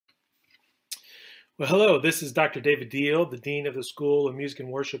Well, hello, this is Dr. David Deal, the Dean of the School of Music and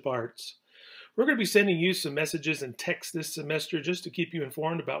Worship Arts. We're going to be sending you some messages and texts this semester just to keep you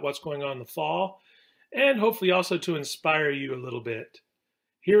informed about what's going on in the fall and hopefully also to inspire you a little bit.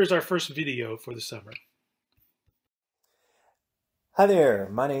 Here is our first video for the summer. Hi there,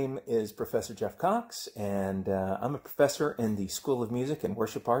 my name is Professor Jeff Cox, and I'm a professor in the School of Music and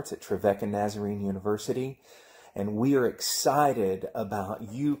Worship Arts at Trevecca Nazarene University, and we are excited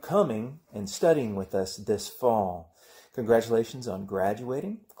about you coming and studying with us this fall. Congratulations on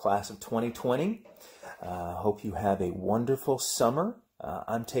graduating, class of 2020. Hope you have a wonderful summer.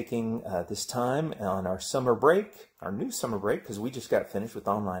 I'm taking this time on our summer break, our new summer break, because we just got finished with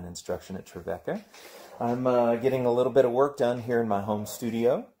online instruction at Trevecca. I'm getting a little bit of work done here in my home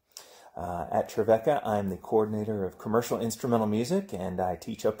studio at Trevecca. I'm the coordinator of commercial instrumental music, and I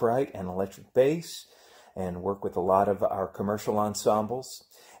teach upright and electric bass and work with a lot of our commercial ensembles.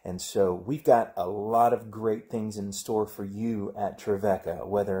 And so we've got a lot of great things in store for you at Trevecca,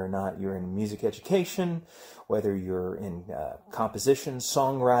 whether or not you're in music education, whether you're in composition,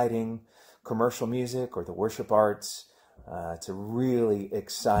 songwriting, commercial music, or the worship arts. It's a really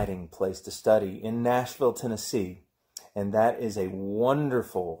exciting place to study in Nashville, Tennessee. And that is a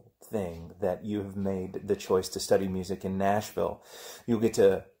wonderful thing that you have made the choice to study music in Nashville. You'll get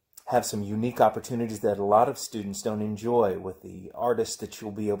to have some unique opportunities that a lot of students don't enjoy with the artists that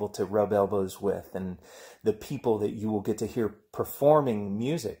you'll be able to rub elbows with and the people that you will get to hear performing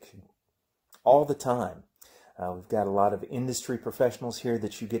music all the time. We've got a lot of industry professionals here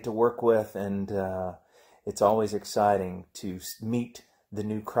that you get to work with, and it's always exciting to meet the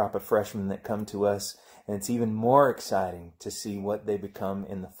new crop of freshmen that come to us, and it's even more exciting to see what they become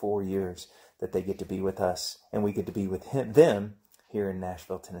in the 4 years that they get to be with us, and we get to be with them here in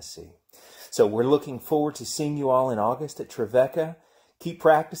Nashville, Tennessee. So we're looking forward to seeing you all in August at Trevecca. Keep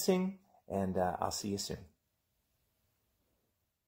practicing, and I'll see you soon.